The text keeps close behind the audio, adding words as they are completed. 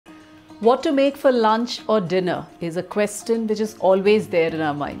What to make for lunch or dinner is a question which is always there in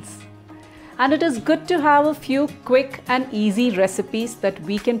our minds. And it is good to have a few quick and easy recipes that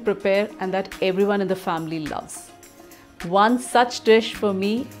we can prepare and that everyone in the family loves. One such dish for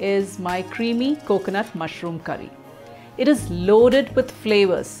me is my creamy coconut mushroom curry. It is loaded with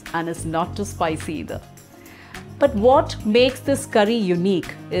flavors and is not too spicy either. But what makes this curry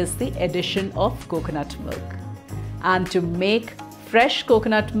unique is the addition of coconut milk. And to make fresh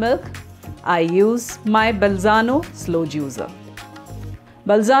coconut milk, I use my Balzano Slow juicer.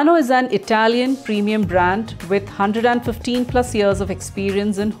 Balzano is an Italian premium brand with 115 plus years of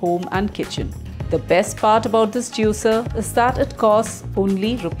experience in home and kitchen. The best part about this juicer is that it costs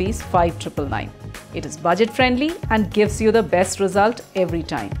only Rs 5,999. It is budget friendly and gives you the best result every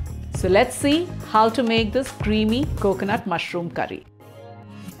time. So let's see how to make this creamy coconut mushroom curry.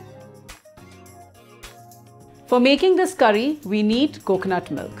 For making this curry, we need coconut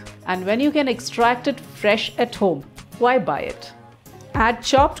milk. And when you can extract it fresh at home, why buy it? Add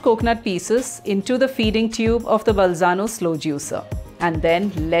chopped coconut pieces into the feeding tube of the Balzano Slow juicer and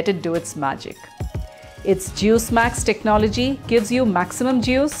then let it do its magic. Its Juice Max technology gives you maximum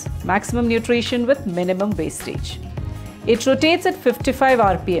juice, maximum nutrition with minimum wastage. It rotates at 55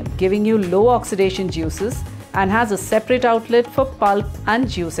 rpm, giving you low oxidation juices and has a separate outlet for pulp and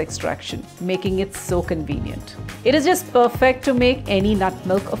juice extraction, making it so convenient. It is just perfect to make any nut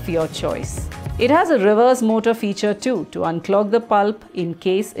milk of your choice. It has a reverse motor feature too to unclog the pulp in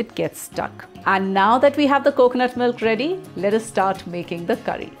case it gets stuck. And now that we have the coconut milk ready, let us start making the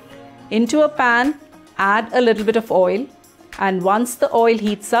curry. Into a pan, add a little bit of oil, and once the oil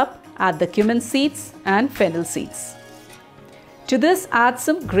heats up, add the cumin seeds and fennel seeds. To this, add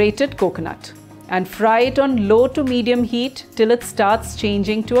some grated coconut and fry it on low to medium heat till it starts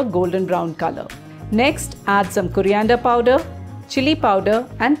changing to a golden brown color. Next, add some coriander powder, chili powder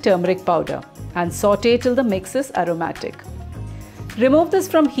and turmeric powder and saute till the mix is aromatic. Remove this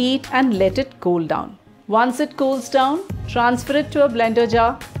from heat and let it cool down. Once it cools down, transfer it to a blender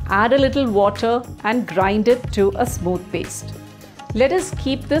jar, add a little water and grind it to a smooth paste. Let us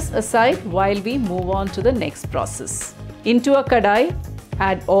keep this aside while we move on to the next process. Into a kadai,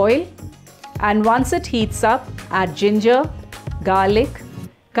 add oil, and once it heats up, add ginger, garlic,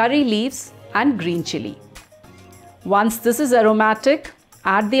 curry leaves and green chilli. Once this is aromatic,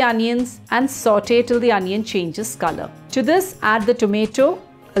 add the onions and saute till the onion changes color. To this, add the tomato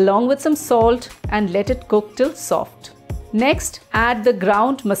along with some salt and let it cook till soft. Next, add the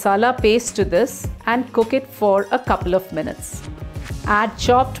ground masala paste to this and cook it for a couple of minutes. Add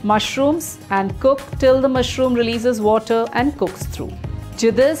chopped mushrooms and cook till the mushroom releases water and cooks through.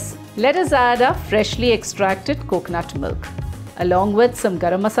 To this, let us add a freshly extracted coconut milk along with some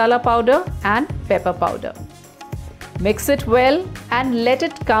garam masala powder and pepper powder. Mix it well and let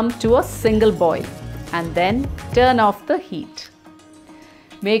it come to a single boil and then turn off the heat.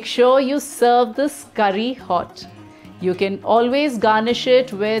 Make sure you serve this curry hot. You can always garnish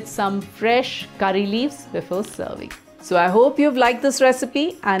it with some fresh curry leaves before serving. So I hope you've liked this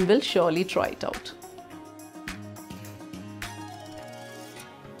recipe and will surely try it out.